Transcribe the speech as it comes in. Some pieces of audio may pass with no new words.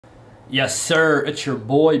Yes sir, it's your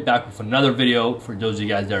boy back with another video. For those of you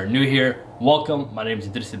guys that are new here, welcome. My name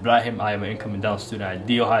is Ibrahim. I am an incoming dental student at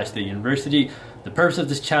The Ohio State University. The purpose of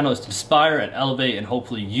this channel is to inspire and elevate, and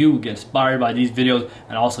hopefully you get inspired by these videos,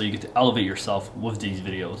 and also you get to elevate yourself with these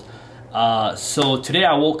videos. So today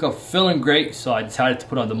I woke up feeling great, so I decided to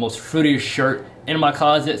put on the most fruitiest shirt in my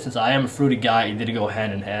closet. Since I am a fruity guy, it didn't go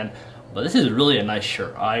hand in hand. But this is really a nice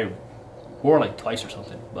shirt. I wore it like twice or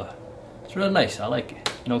something, but it's really nice. I like it.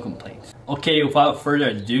 No complaints. Okay, without further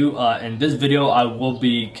ado, in this video I will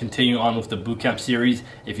be continuing on with the bootcamp series.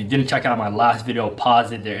 If you didn't check out my last video,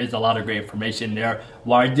 pause it. There is a lot of great information there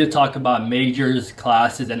where I did talk about majors,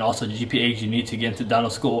 classes, and also GPAs you need to get into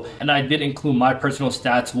dental school. And I did include my personal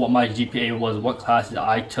stats, what my GPA was, what classes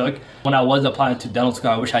I took when I was applying to dental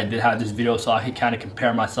school. I wish I did have this video so I could kind of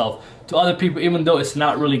compare myself to other people. Even though it's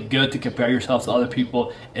not really good to compare yourself to other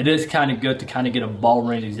people, it is kind of good to kind of get a ball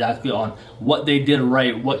range exactly on what they did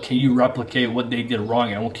right, what can you replicate, what they did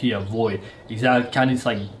wrong, and what can you avoid. Exactly, kind of just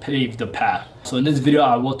like pave the path. So in this video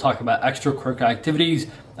I will talk about extracurricular activities.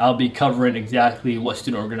 I'll be covering exactly what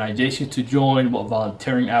student organizations to join, what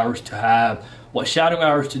volunteering hours to have, what shadowing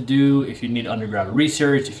hours to do, if you need undergraduate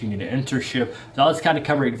research, if you need an internship. So I'll just kind of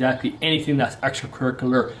cover exactly anything that's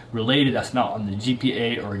extracurricular related that's not on the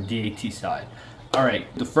GPA or DAT side. All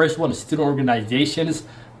right, the first one is student organizations.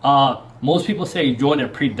 Most people say join a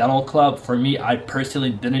pre-dental club. For me, I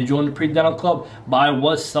personally didn't join the pre-dental club, but I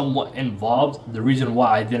was somewhat involved. The reason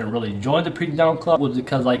why I didn't really join the pre-dental club was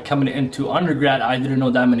because, like, coming into undergrad, I didn't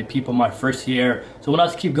know that many people my first year. So when I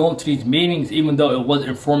was keep going to these meetings, even though it was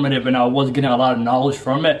informative and I was getting a lot of knowledge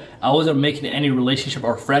from it, I wasn't making any relationship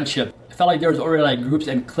or friendship. It felt like there was already like groups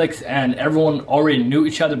and cliques and everyone already knew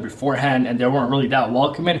each other beforehand and they weren't really that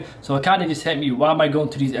welcoming. So it kind of just hit me, why am I going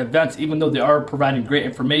to these events even though they are providing great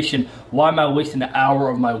information? Why am I wasting an hour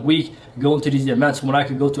of my week going to these events when I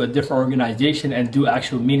could go to a different organization and do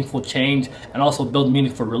actual meaningful change and also build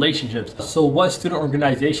meaningful relationships? So what student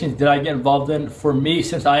organizations did I get involved in? For me,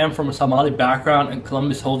 since I am from a Somali background and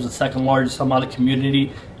Columbus holds the second largest Somali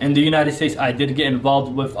community in the United States, I did get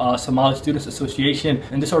involved with Somali Students Association.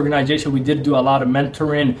 In this organization, we did do a lot of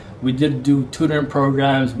mentoring, we did do tutoring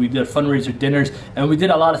programs, we did fundraiser dinners, and we did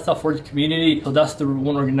a lot of stuff for the community. So that's the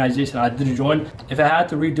one organization I did join. If I had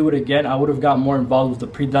to redo it again, I would have got more involved with the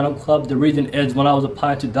pre-dental club. The reason is when I was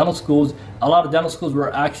applying to dental schools, a lot of dental schools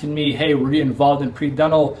were asking me, hey, were you involved in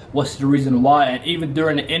pre-dental? What's the reason why? And even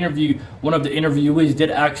during the interview, one of the interviewees did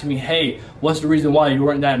ask me, hey, what's the reason why you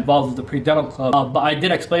weren't that involved with the pre-dental club? But I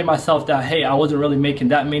did explain myself that, hey, I wasn't really making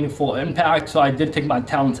that meaningful impact, so I did take my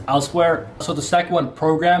talents elsewhere. So the second one,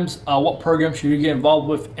 programs. What programs should you get involved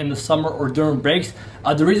with in the summer or during breaks?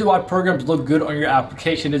 The reason why programs look good on your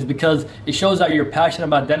application is because it shows that you're passionate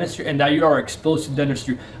about dentistry and that you are exposed to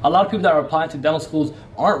dentistry. A lot of people that are applying to dental schools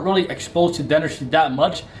aren't really exposed to dentistry that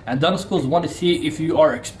much, and dental schools want to see if you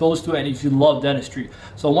are exposed to it and if you love dentistry.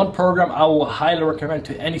 So one program I will highly recommend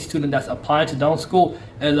to any student that's applying to dental school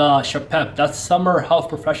is SHPEP. That's Summer Health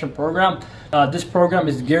Profession Program. This program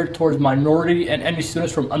is geared towards minority and any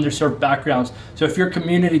students from underserved backgrounds. So if your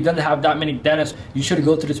community doesn't have that many dentists, you should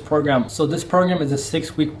go to this program. So this program is a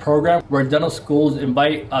 6-week program where dental schools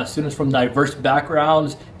invite students from diverse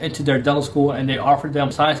backgrounds into their dental school, and they offer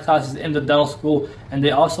them science classes in the dental school, and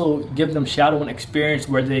they also give them shadowing experience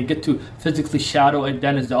where they get to physically shadow a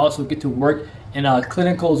dentist. They also get to work in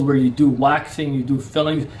clinicals where you do waxing, you do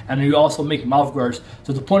fillings, and you also make mouth guards.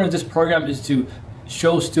 So the point of this program is to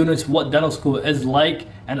show students what dental school is like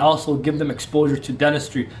and also give them exposure to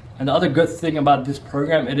dentistry. And the other good thing about this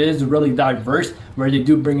program, it is really diverse, where they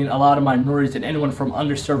do bring in a lot of minorities and anyone from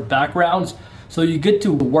underserved backgrounds. So you get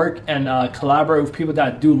to work and collaborate with people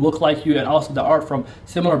that do look like you and also that are from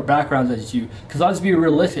similar backgrounds as you. Because let's be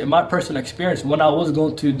realistic, in my personal experience, when I was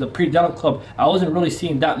going to the pre-dental club, I wasn't really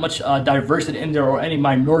seeing that much diversity in there or any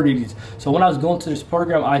minorities. So when I was going to this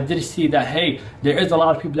program, I did see that, hey, there is a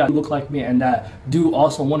lot of people that look like me and that do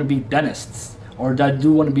also want to be dentists, or that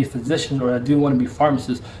do want to be physicians, or that do want to be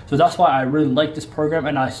pharmacists. So that's why I really like this program,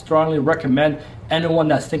 and I strongly recommend anyone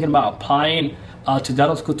that's thinking about applying to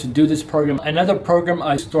dental school to do this program. Another program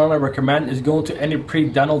I strongly recommend is going to any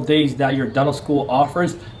pre-dental days that your dental school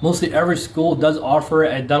offers. Mostly every school does offer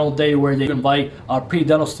a dental day where they invite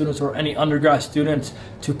pre-dental students or any undergrad students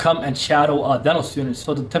to come and shadow dental students.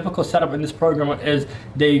 So the typical setup in this program is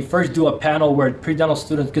they first do a panel where pre-dental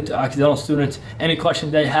students get to ask dental students any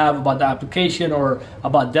questions they have about the application or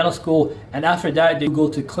about dental school, and after that they go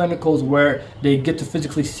to clinicals where they get to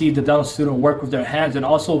physically see the dental student work with their their hands, and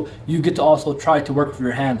also you get to also try to work with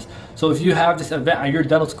your hands. So if you have this event at your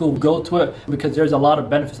dental school, go to it because there's a lot of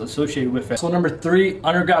benefits associated with it. So number 3,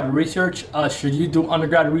 undergrad research. Should you do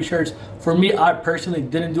undergrad research? For me, I personally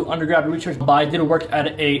didn't do undergrad research, but I did work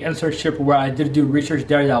at a internship where I did do research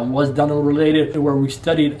there that was dental related, where we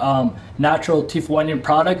studied natural teeth whitening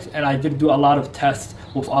products, and I did do a lot of tests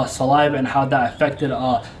with saliva and how that affected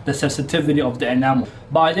the sensitivity of the enamel.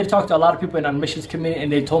 But I did talk to a lot of people in admissions committee,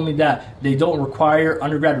 and they told me that they don't require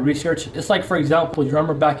undergrad research. It's like, for example, you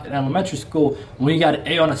remember back in elementary school when you got an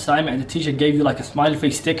A on assignment and the teacher gave you like a smiley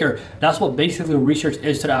face sticker. That's what basically research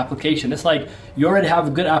is to the application. It's like you already have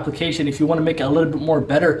a good application. If you want to make it a little bit more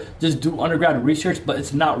better, just do undergrad research, but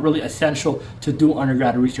it's not really essential to do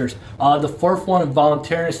undergrad research. The 4th one,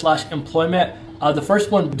 volunteering / employment. The first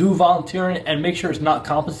one, do volunteering and make sure it's not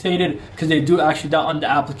compensated, because they do actually that on the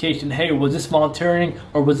application. Hey, was this volunteering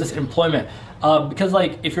or was this employment? Because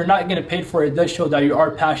like if you're not getting paid for it, it does show that you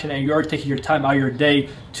are passionate and you are taking your time out of your day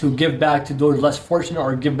to give back to those less fortunate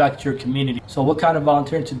or give back to your community. So what kind of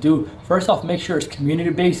volunteering to do? First off, make sure it's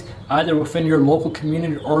community based, either within your local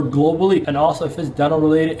community or globally. And also if it's dental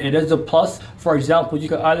related, it is a plus. For example, you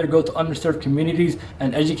could either go to underserved communities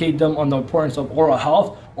and educate them on the importance of oral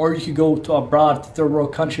health, or you could go to abroad to third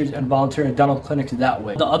world countries and volunteer in dental clinics that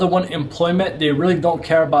way. The other one, employment, they really don't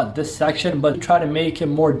care about this section, but try to make it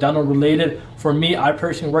more dental related. For me, I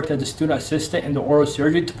personally worked as a student assistant in the oral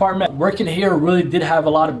surgery department. Working here really did have a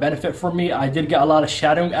lot of benefit for me. I did get a lot of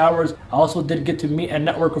shadowing hours. I also did get to meet and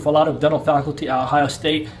network with a lot of dental faculty at Ohio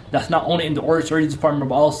State. That's not only in the oral surgery department,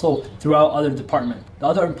 but also throughout other departments. The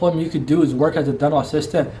other employment you could do is work as a dental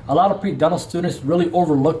assistant. A lot of pre-dental students really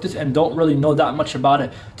overlook this and don't really know that much about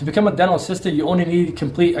it. To become a dental assistant, you only need to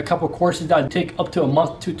complete a couple courses that take up to a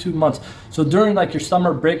month to 2 months. So during like your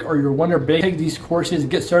summer break or your winter break, take these courses,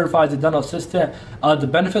 get certified as a dental assistant. The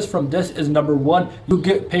benefits from this is, number 1, you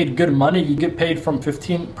get paid good money. You get paid from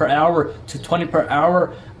 15 per hour to 20 per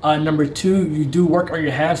hour. Number 2, you do work on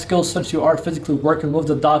your hand skills since you are physically working with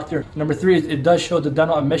the doctor. Number 3 is it does show the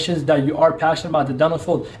dental admissions that you are passionate about the dental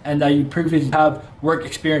field and that you previously have work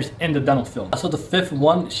experience in the dental field. So the 5th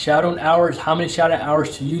one, shadowing hours. How many shadowing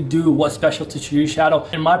hours do you do? What specialty should you shadow?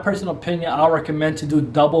 In my personal opinion, I recommend to do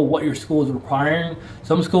double what your school is requiring.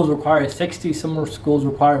 Some schools require 60, some schools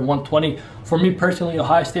require 120. For me personally,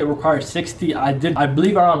 Ohio State requires 60. I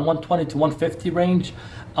believe around 120 to 150 range.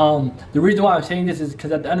 The reason why I'm saying this is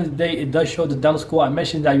because at the end of the day, it does show the dental school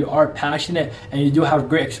admission that you are passionate and you do have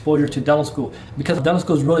great exposure to dental school, because dental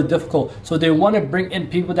school is really difficult. So they want to bring in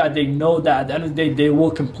people that they know that at the end of the day they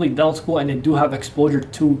will complete dental school and they do have exposure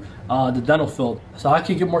to the dental field. So how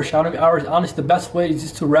can you get more shadowing hours? Honestly, the best way is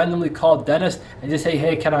just to randomly call dentists and just say,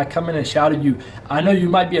 hey, can I come in and shadow you? I know you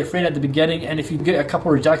might be afraid at the beginning, and if you get a couple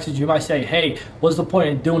rejections, you might say, hey, what's the point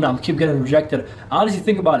in doing that? I'm keep getting rejected. Honestly,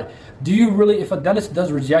 think about it. Do you really, if a dentist does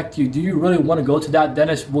reject you, do you really want to go to that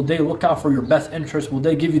dentist? Will they look out for your best interest? Will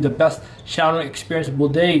they give you the best shadowing experience? Will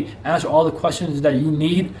they answer all the questions that you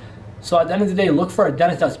need? So at the end of the day, look for a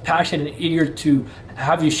dentist that's passionate and eager to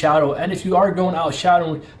have you shadow. And if you are going out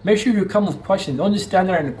shadowing, make sure you come with questions. Don't just stand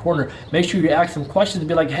there in the corner. Make sure you ask them questions and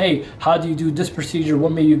be like, hey, how do you do this procedure?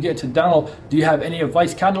 What made you get into dental? Do you have any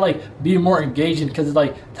advice? Kind of like be more engaging, because it's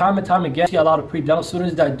like time and time again, I see a lot of pre-dental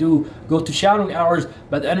students that do go to shadowing hours,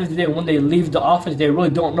 but at the end of the day, when they leave the office, they really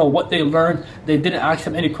don't know what they learned. They didn't ask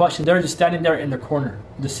them any questions. They're just standing there in the corner.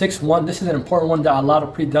 The 6th one, this is an important one that a lot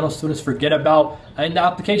of pre-dental students forget about. In the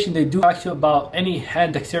application, they do ask you about any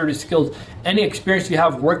hand dexterity skills, any experience you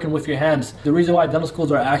have working with your hands. The reason why dental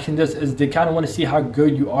schools are asking this is they kind of want to see how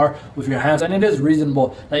good you are with your hands, and it is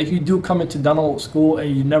reasonable. Like if you do come into dental school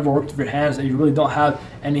and you never worked with your hands and you really don't have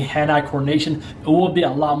any hand-eye coordination, it will be a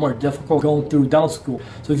lot more difficult going through dental school.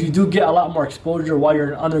 So if you do get a lot more exposure while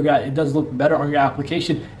you're an undergrad, it does look better on your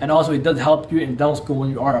application, and also it does help you in dental school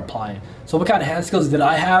when you are applying. So what kind of hand skills did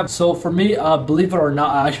I have? So for me, believe it or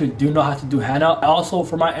not, I actually do know how to do henna. Also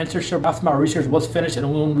for my internship, after my research was finished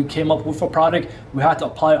and when we came up with a product, we had to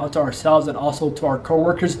apply it onto ourselves and also to our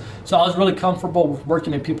coworkers. So I was really comfortable with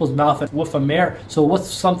working in people's mouth and with a mirror. So what's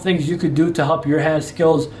some things you could do to help your hand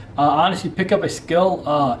skills? Honestly, pick up a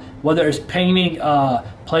skill, whether it's painting,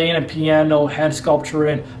 playing a piano, hand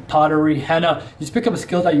sculpturing, pottery, henna. Just pick up a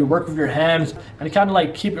skill that you work with your hands and kind of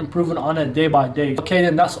like keep improving on it day by day. Okay,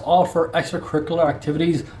 then that's all for extracurricular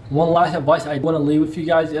activities. One last advice I want to leave with you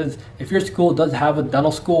guys is if your school does have a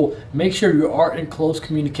dental school, make sure you are in close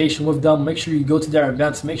communication with them. Make sure you go to their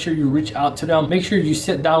events. Make sure you reach out to them. Make sure you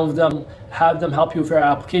sit down with them, have them help you with your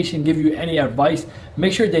application, give you any advice.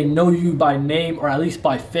 Make sure they know you by name or at least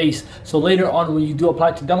by face. So later on when you do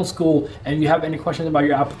apply to dental school and you have any questions about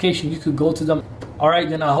your application, you could go to them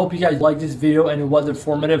Alright, then I hope you guys liked this video and it was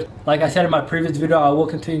informative. Like I said in my previous video, I will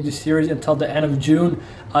continue this series until the end of June.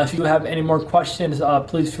 If you have any more questions,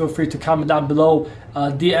 please feel free to comment down below.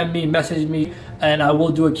 DM me, message me, and I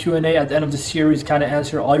will do a Q&A at the end of the series, kind of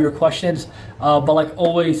answer all your questions. But like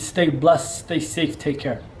always, stay blessed, stay safe, take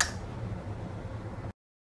care.